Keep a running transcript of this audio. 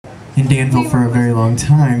in Danville for a very long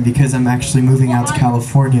time because I'm actually moving out to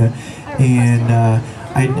California, and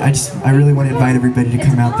I really want to invite everybody to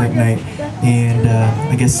come out that night and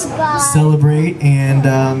I guess celebrate. And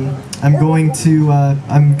I'm going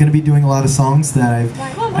to be doing a lot of songs that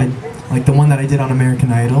like the one that I did on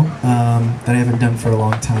American Idol that I haven't done for a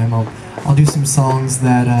long time. I'll do some songs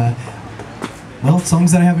that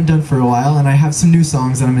songs that I haven't done for a while, and I have some new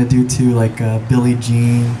songs that I'm going to do too, like Billie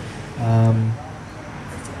Jean,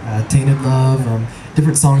 Tainted Love,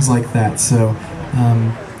 different songs like that. So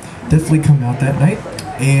definitely come out that night.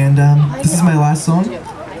 And this is my last song.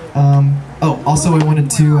 Also I wanted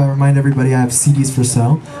to remind everybody I have CDs for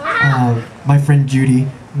sale. My friend Judy,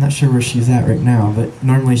 I'm not sure where she's at right now, but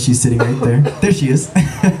normally she's sitting right there. There she is.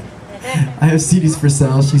 I have CDs for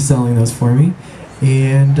sale. She's selling those for me.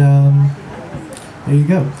 And there you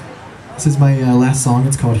go. This is my last song.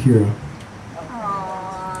 It's called Hero.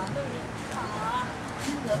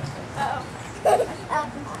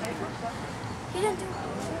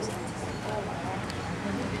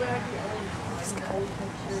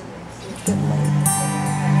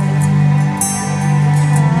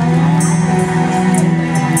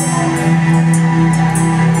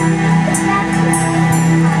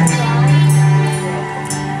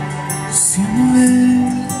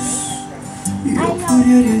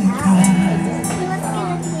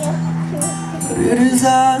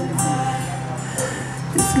 Regresar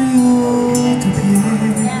de frío tu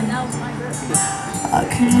piel a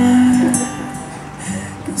quemar,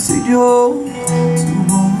 qué sé yo, tu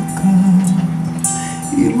boca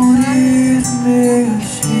y morirme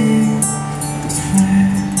allí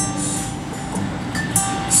después.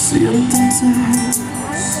 Si entonces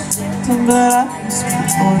tendrás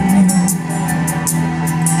por mí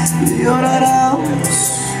y llorarás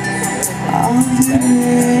al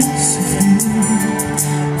ver sufrir.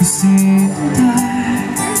 Y sin dudar,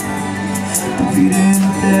 viviré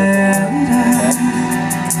entera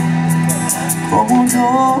como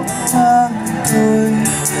yo doy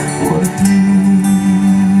por ti.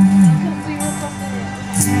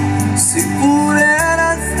 Si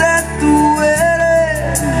pudieras ser tú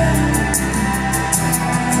eres,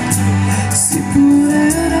 si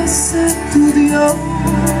pudieras ser tu Dios,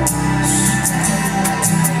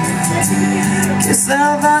 quizá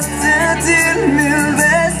va a sentir mil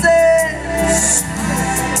veces.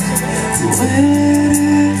 Tú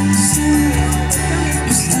eres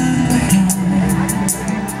el Salvador.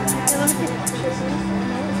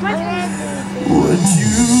 Would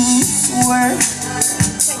you swear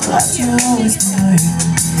that you're always mine?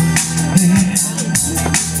 Yeah.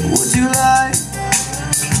 Would you lie?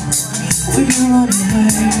 Would you run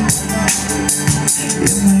away?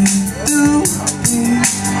 If I do,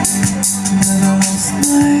 never lost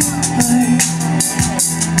my mind.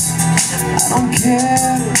 I don't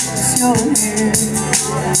care if you're here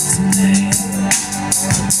tonight.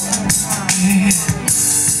 Yeah.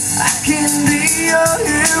 I can be your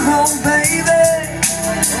hero, baby.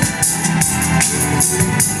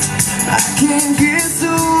 I can kiss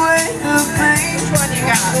away the pain.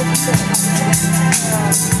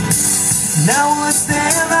 Now I'll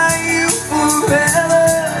stand by you forever.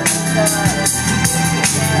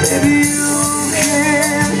 Baby, you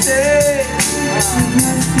can't take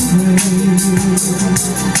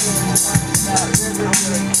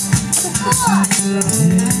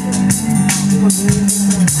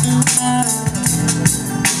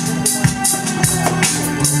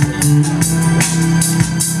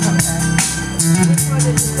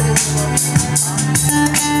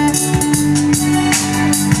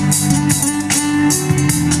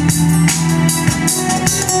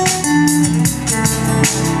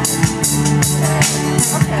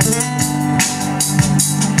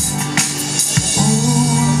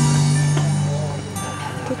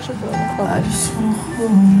I just wanna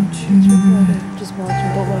hold you. Just watch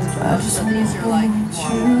and don't let him. I just wanna hold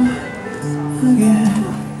you again.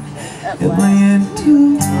 If I ain't too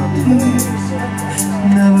deep,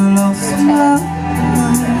 never lost my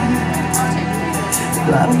mind.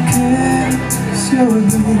 But I don't care, 'cause you're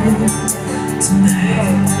here tonight.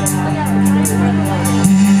 Yeah.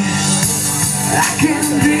 I can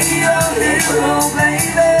be your hero,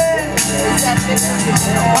 baby.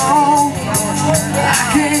 Oh, I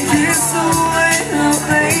can kiss away the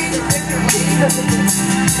pain.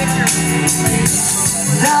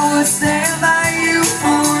 I would stand by you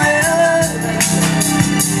forever,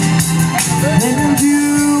 and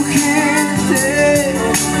you can't take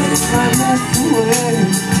my breath away.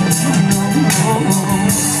 No,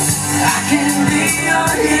 I can be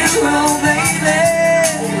your hero, baby.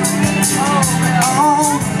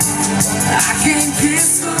 Oh, I can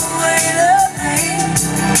kiss away the pain.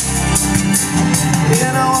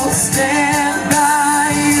 and I will stand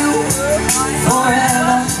by you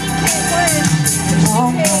forever.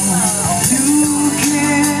 Oh, you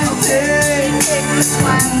can't take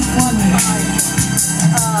from me.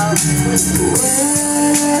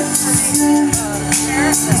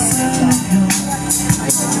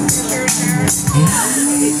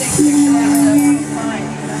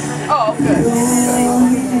 Oh, good.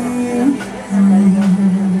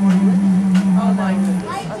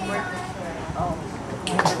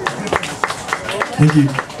 Thank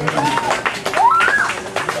you.